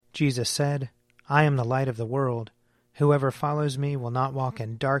Jesus said, "I am the light of the world. Whoever follows me will not walk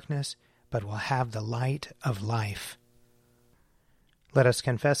in darkness, but will have the light of life." Let us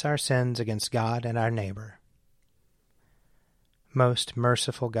confess our sins against God and our neighbor. Most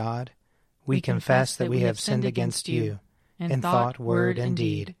merciful God, we confess that we have sinned against you in thought, word, and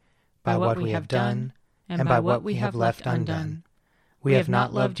deed, by what we have done and by what we have left undone. We have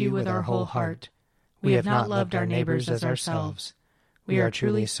not loved you with our whole heart. We have not loved our neighbors as ourselves. We are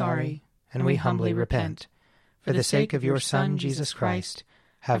truly sorry, and we humbly repent. For the sake of your Son, Jesus Christ,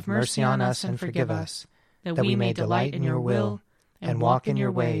 have mercy on us and forgive us, that we may delight in your will and walk in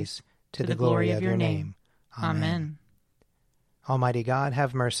your ways, to the glory of your name. Amen. Almighty God,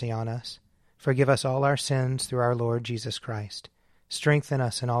 have mercy on us. Forgive us all our sins through our Lord Jesus Christ. Strengthen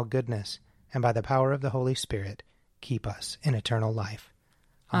us in all goodness, and by the power of the Holy Spirit, keep us in eternal life.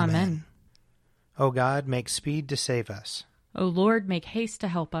 Amen. O God, make speed to save us. O Lord, make haste to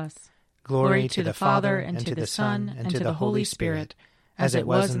help us. Glory to the Father, and to the Son, and to the Holy Spirit, as it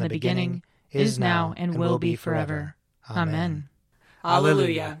was in the beginning, is now, and will be forever. Amen.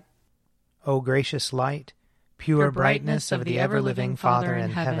 Alleluia. O gracious light, pure brightness of the ever-living Father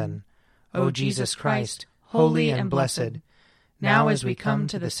in heaven, O Jesus Christ, holy and blessed, now as we come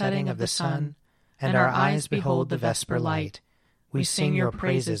to the setting of the sun, and our eyes behold the vesper light, we sing your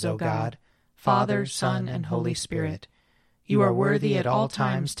praises, O God, Father, Son, and Holy Spirit. You are worthy at all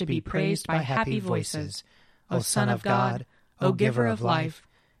times to be praised by happy voices, O Son of God, O Giver of life,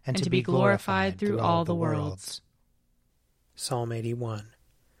 and to be glorified through all the worlds. Psalm 81.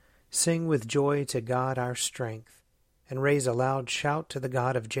 Sing with joy to God our strength, and raise a loud shout to the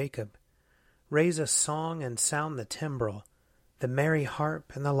God of Jacob. Raise a song and sound the timbrel, the merry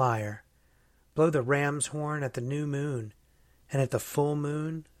harp and the lyre. Blow the ram's horn at the new moon, and at the full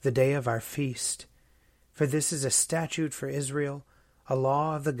moon, the day of our feast. For this is a statute for Israel, a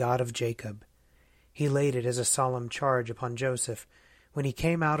law of the God of Jacob. He laid it as a solemn charge upon Joseph when he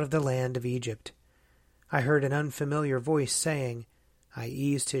came out of the land of Egypt. I heard an unfamiliar voice saying, I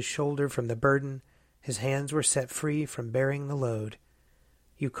eased his shoulder from the burden, his hands were set free from bearing the load.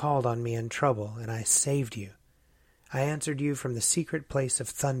 You called on me in trouble, and I saved you. I answered you from the secret place of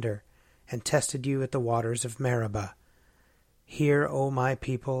thunder, and tested you at the waters of Meribah. Hear, O my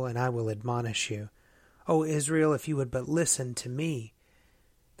people, and I will admonish you. O Israel, if you would but listen to me.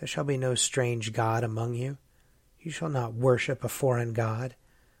 There shall be no strange god among you. You shall not worship a foreign god.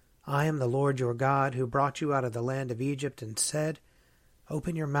 I am the Lord your God, who brought you out of the land of Egypt and said,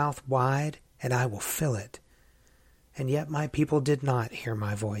 Open your mouth wide, and I will fill it. And yet my people did not hear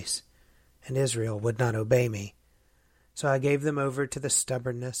my voice, and Israel would not obey me. So I gave them over to the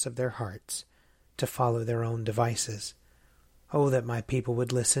stubbornness of their hearts, to follow their own devices. Oh, that my people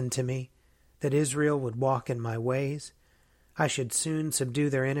would listen to me, that Israel would walk in my ways. I should soon subdue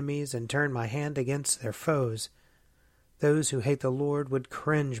their enemies and turn my hand against their foes. Those who hate the Lord would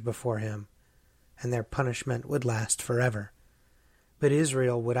cringe before him, and their punishment would last forever. But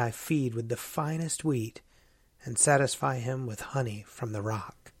Israel would I feed with the finest wheat, and satisfy him with honey from the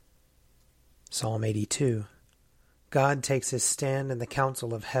rock. Psalm 82. God takes his stand in the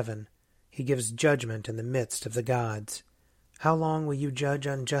council of heaven. He gives judgment in the midst of the gods. How long will you judge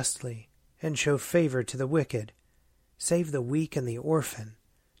unjustly, and show favor to the wicked? Save the weak and the orphan.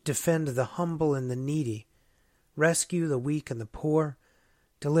 Defend the humble and the needy. Rescue the weak and the poor.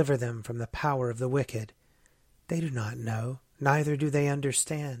 Deliver them from the power of the wicked. They do not know, neither do they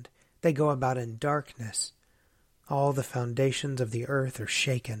understand. They go about in darkness. All the foundations of the earth are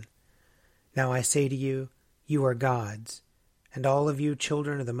shaken. Now I say to you, you are gods, and all of you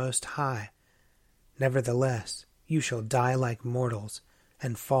children of the Most High. Nevertheless, you shall die like mortals,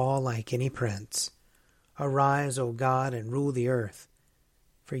 and fall like any prince. Arise, O God, and rule the earth,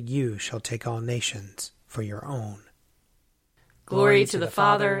 for you shall take all nations for your own. Glory to the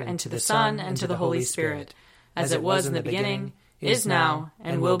Father, and to the Son, and to the Holy Spirit, as it was in the beginning, is now,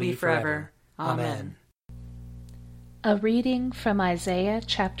 and will be forever. Amen. A reading from Isaiah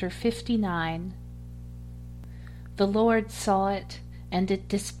chapter 59. The Lord saw it, and it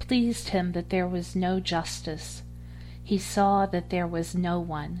displeased him that there was no justice. He saw that there was no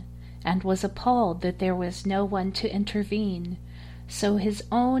one, and was appalled that there was no one to intervene. So his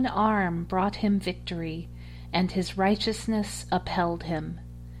own arm brought him victory, and his righteousness upheld him.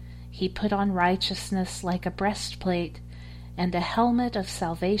 He put on righteousness like a breastplate, and a helmet of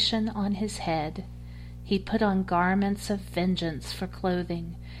salvation on his head. He put on garments of vengeance for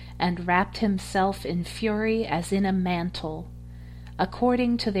clothing, and wrapped himself in fury as in a mantle.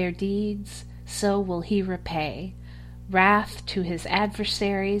 According to their deeds, so will he repay. Wrath to his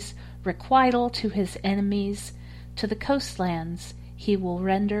adversaries, requital to his enemies. To the coastlands he will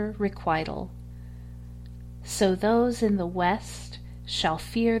render requital. So those in the west shall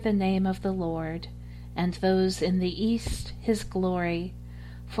fear the name of the Lord, and those in the east his glory,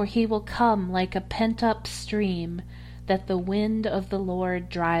 for he will come like a pent-up stream that the wind of the Lord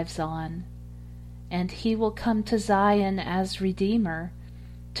drives on. And he will come to Zion as Redeemer,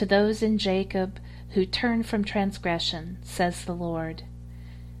 to those in Jacob who turn from transgression, says the Lord.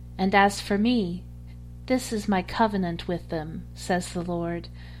 And as for me, this is my covenant with them, says the Lord,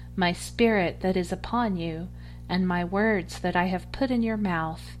 my spirit that is upon you, and my words that I have put in your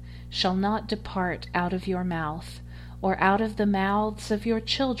mouth shall not depart out of your mouth, or out of the mouths of your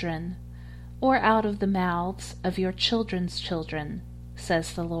children, or out of the mouths of your children's children,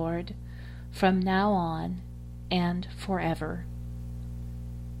 says the Lord, from now on and forever.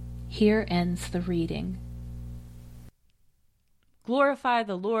 Here ends the reading. Glorify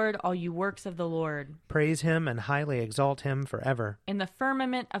the Lord, all you works of the Lord. Praise him and highly exalt him forever. In the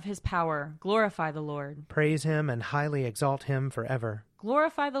firmament of his power, glorify the Lord. Praise him and highly exalt him forever.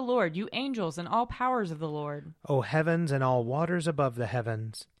 Glorify the Lord, you angels and all powers of the Lord. O heavens and all waters above the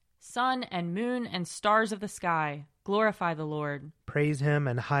heavens. Sun and moon and stars of the sky, glorify the Lord. Praise him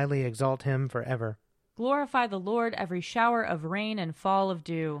and highly exalt him forever. Glorify the Lord, every shower of rain and fall of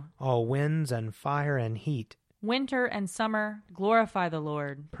dew. All winds and fire and heat. Winter and summer, glorify the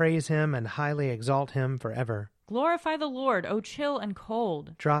Lord. Praise him and highly exalt him forever. Glorify the Lord, O chill and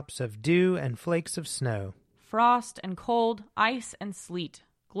cold. Drops of dew and flakes of snow. Frost and cold, ice and sleet,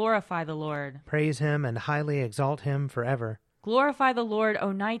 glorify the Lord. Praise him and highly exalt him forever. Glorify the Lord,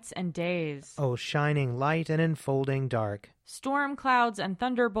 O nights and days. O shining light and enfolding dark. Storm clouds and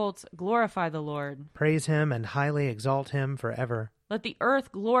thunderbolts, glorify the Lord. Praise him and highly exalt him forever. Let the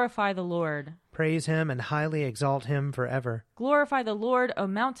earth glorify the Lord. Praise him and highly exalt him forever. Glorify the Lord, O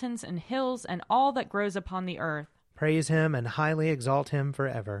mountains and hills, and all that grows upon the earth. Praise him and highly exalt him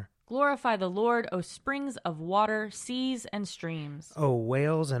forever. Glorify the Lord, O springs of water, seas and streams. O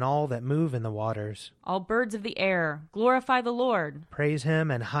whales and all that move in the waters. All birds of the air, glorify the Lord. Praise him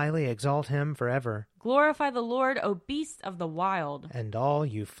and highly exalt him forever. Glorify the Lord, O beasts of the wild. And all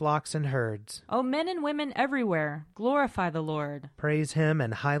you flocks and herds. O men and women everywhere, glorify the Lord. Praise him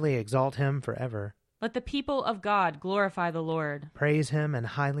and highly exalt him forever. Let the people of God glorify the Lord. Praise him and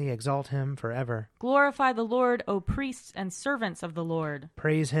highly exalt him forever. Glorify the Lord, O priests and servants of the Lord.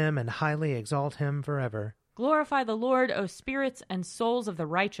 Praise him and highly exalt him forever. Glorify the Lord, O spirits and souls of the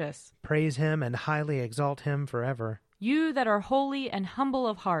righteous. Praise him and highly exalt him forever. You that are holy and humble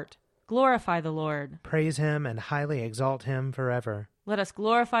of heart, glorify the Lord. Praise him and highly exalt him forever. Let us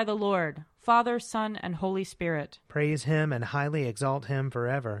glorify the Lord, Father, Son, and Holy Spirit. Praise him and highly exalt him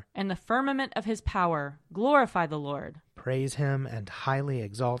forever. In the firmament of his power, glorify the Lord. Praise him and highly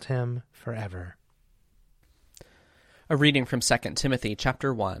exalt him forever. A reading from 2 Timothy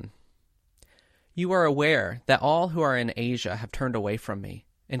chapter 1. You are aware that all who are in Asia have turned away from me,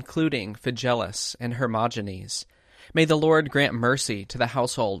 including Phygelus and Hermogenes. May the Lord grant mercy to the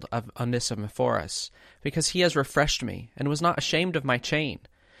household of Onesiphorus, because he has refreshed me and was not ashamed of my chain.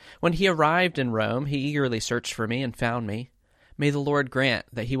 When he arrived in Rome, he eagerly searched for me and found me. May the Lord grant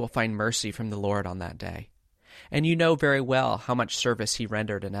that he will find mercy from the Lord on that day. And you know very well how much service he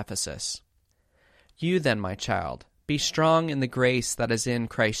rendered in Ephesus. You then, my child, be strong in the grace that is in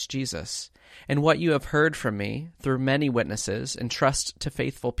Christ Jesus, and what you have heard from me through many witnesses entrust to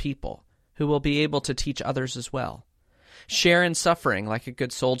faithful people, who will be able to teach others as well. Share in suffering like a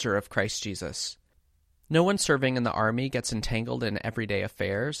good soldier of Christ Jesus. No one serving in the army gets entangled in everyday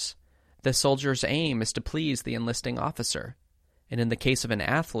affairs. The soldier's aim is to please the enlisting officer. And in the case of an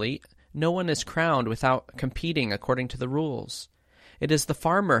athlete, no one is crowned without competing according to the rules. It is the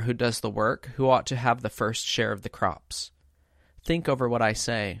farmer who does the work who ought to have the first share of the crops. Think over what I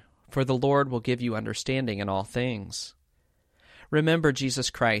say, for the Lord will give you understanding in all things. Remember Jesus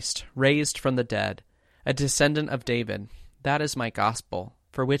Christ, raised from the dead, a descendant of David. That is my gospel,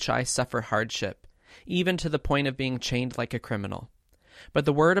 for which I suffer hardship, even to the point of being chained like a criminal. But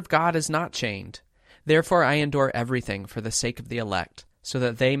the word of God is not chained. Therefore I endure everything for the sake of the elect, so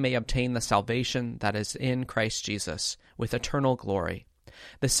that they may obtain the salvation that is in Christ Jesus, with eternal glory.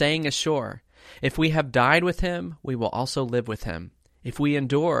 The saying is sure, if we have died with him, we will also live with him. If we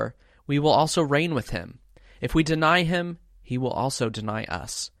endure, we will also reign with him. If we deny him, he will also deny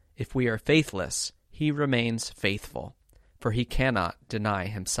us. If we are faithless, he remains faithful, for he cannot deny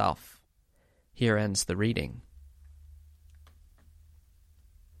himself. Here ends the reading.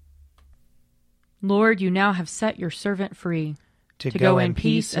 Lord, you now have set your servant free, to go in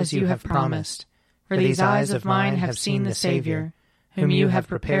peace as you have promised. For these eyes of mine have seen the Savior, whom you have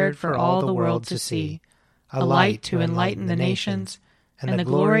prepared for all the world to see, a light to enlighten the nations, and the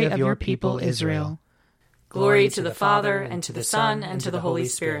glory of your people Israel. Glory to the Father, and to the Son, and to the Holy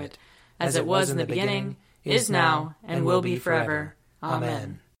Spirit, as it was in the beginning, is now, and will be forever.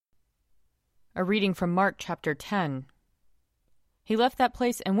 Amen. A reading from Mark chapter 10. He left that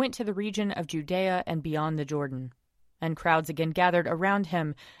place and went to the region of Judea and beyond the Jordan. And crowds again gathered around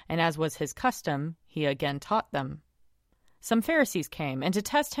him, and as was his custom, he again taught them. Some Pharisees came, and to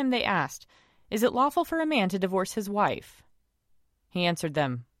test him they asked, "Is it lawful for a man to divorce his wife?" He answered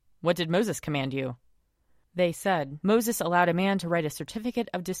them, "What did Moses command you?" They said, "Moses allowed a man to write a certificate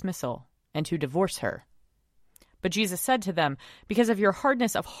of dismissal, and to divorce her." But Jesus said to them, "Because of your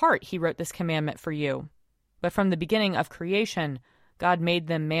hardness of heart he wrote this commandment for you. But from the beginning of creation, God made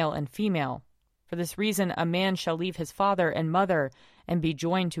them male and female. For this reason a man shall leave his father and mother and be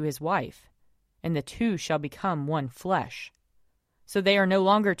joined to his wife, and the two shall become one flesh. So they are no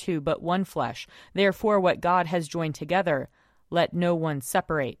longer two, but one flesh. Therefore what God has joined together, let no one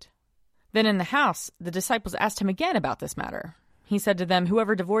separate." Then in the house the disciples asked him again about this matter. He said to them,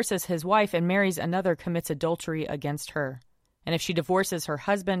 "Whoever divorces his wife and marries another commits adultery against her. And if she divorces her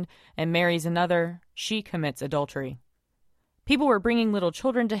husband and marries another, she commits adultery." People were bringing little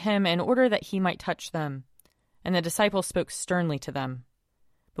children to him in order that he might touch them, and the disciples spoke sternly to them.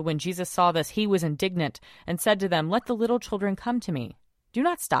 But when Jesus saw this, he was indignant and said to them, "Let the little children come to me. Do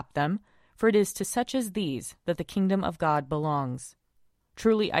not stop them, for it is to such as these that the kingdom of God belongs.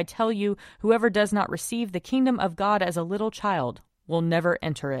 Truly I tell you, whoever does not receive the kingdom of God as a little child will never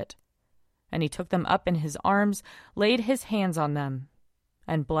enter it." And he took them up in his arms, laid his hands on them,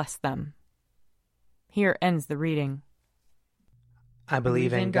 and blessed them. Here ends the reading. I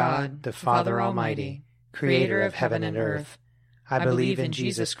believe in God, the Father Almighty, creator of heaven and earth. I believe in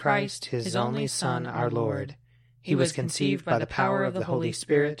Jesus Christ, his only Son, our Lord. He was conceived by the power of the Holy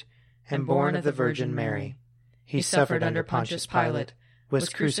Spirit and born of the Virgin Mary. He suffered under Pontius Pilate, was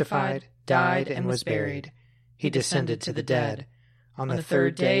crucified, died, and was buried. He descended to the dead. On the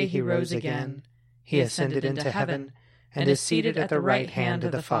third day he rose again. He ascended into heaven and is seated at the right hand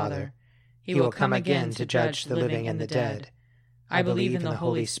of the Father. He will come again to judge the living and the dead. I believe in the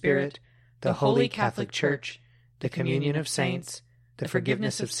Holy Spirit, the Holy Catholic Church, the communion of saints, the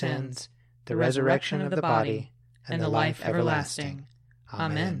forgiveness of sins, the resurrection of the body, and the life everlasting.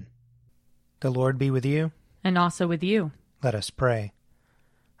 Amen. The Lord be with you. And also with you. Let us pray.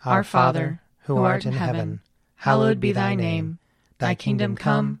 Our Father, who art in heaven, hallowed be thy name. Thy kingdom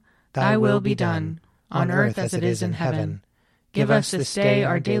come, thy will be done, on earth as it is in heaven. Give us this day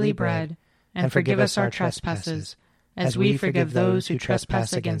our daily bread, and forgive us our trespasses, as we forgive those who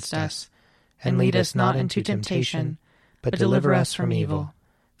trespass against us. And lead us not into temptation, but deliver us from evil.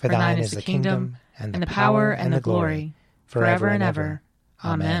 For thine is the kingdom, and the power, and the glory, forever and ever.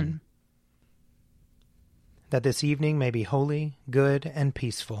 Amen. That this evening may be holy, good, and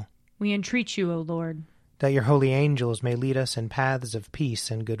peaceful. We entreat you, O Lord. That your holy angels may lead us in paths of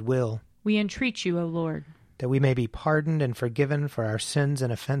peace and goodwill. We entreat you, O Lord. That we may be pardoned and forgiven for our sins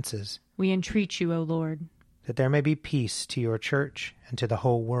and offenses. We entreat you, O Lord. That there may be peace to your church and to the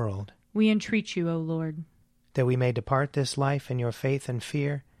whole world. We entreat you, O Lord. That we may depart this life in your faith and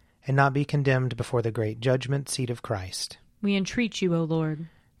fear, and not be condemned before the great judgment seat of Christ. We entreat you, O Lord.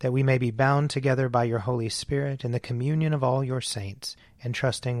 That we may be bound together by your Holy Spirit in the communion of all your saints,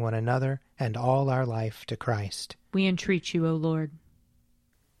 entrusting one another and all our life to Christ. We entreat you, O Lord.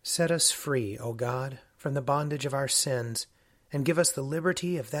 Set us free, O God, from the bondage of our sins, and give us the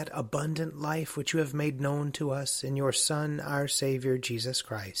liberty of that abundant life which you have made known to us in your Son, our Savior, Jesus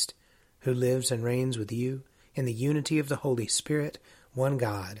Christ, who lives and reigns with you in the unity of the Holy Spirit, one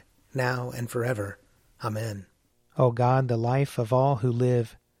God, now and forever. Amen. O God, the life of all who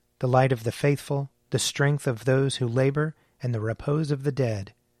live, the light of the faithful, the strength of those who labor, and the repose of the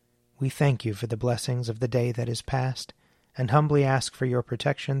dead, we thank you for the blessings of the day that is past, and humbly ask for your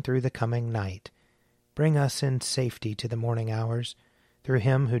protection through the coming night. Bring us in safety to the morning hours, through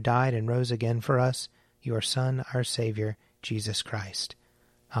him who died and rose again for us, your Son, our Savior, Jesus Christ.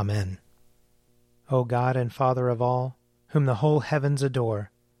 Amen. O God and Father of all, whom the whole heavens adore,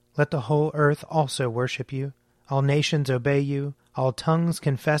 let the whole earth also worship you, all nations obey you, all tongues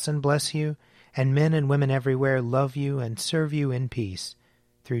confess and bless you, and men and women everywhere love you and serve you in peace.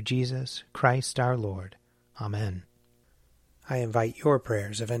 Through Jesus Christ our Lord. Amen. I invite your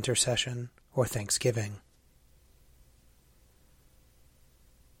prayers of intercession or thanksgiving.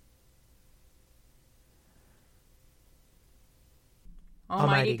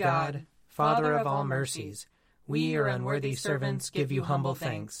 Almighty God, Father of all mercies, we, your unworthy servants, give you humble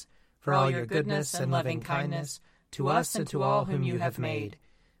thanks for all your goodness and loving kindness to us and to all whom you have made.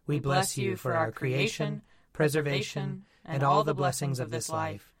 We bless you for our creation, preservation, and all the blessings of this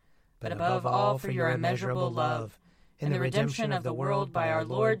life, but above all for your immeasurable love, in the redemption of the world by our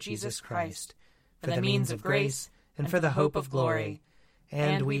Lord Jesus Christ, for the means of grace and for the hope of glory.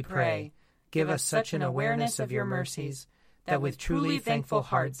 And we pray, give us such an awareness of your mercies, that with truly thankful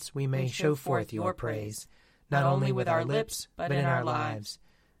hearts we may show forth your praise, not only with our lips, but in our lives,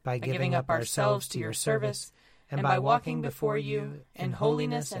 by giving up ourselves to your service, and by walking before you in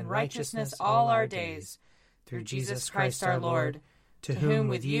holiness and righteousness all our days, through Jesus Christ our Lord, to whom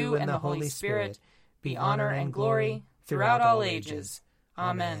with you and the Holy Spirit be honor and glory throughout all ages.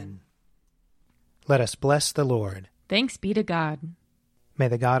 Amen. Let us bless the Lord. Thanks be to God. May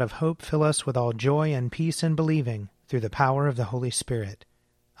the God of hope fill us with all joy and peace in believing, through the power of the Holy Spirit.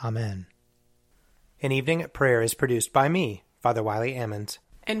 Amen. An Evening at Prayer is produced by me, Father Wiley Ammons.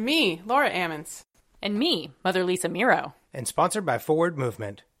 And me, Laura Ammons. And me, Mother Lisa Miro. And sponsored by Forward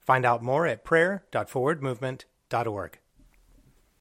Movement. Find out more at prayer.forwardmovement.org.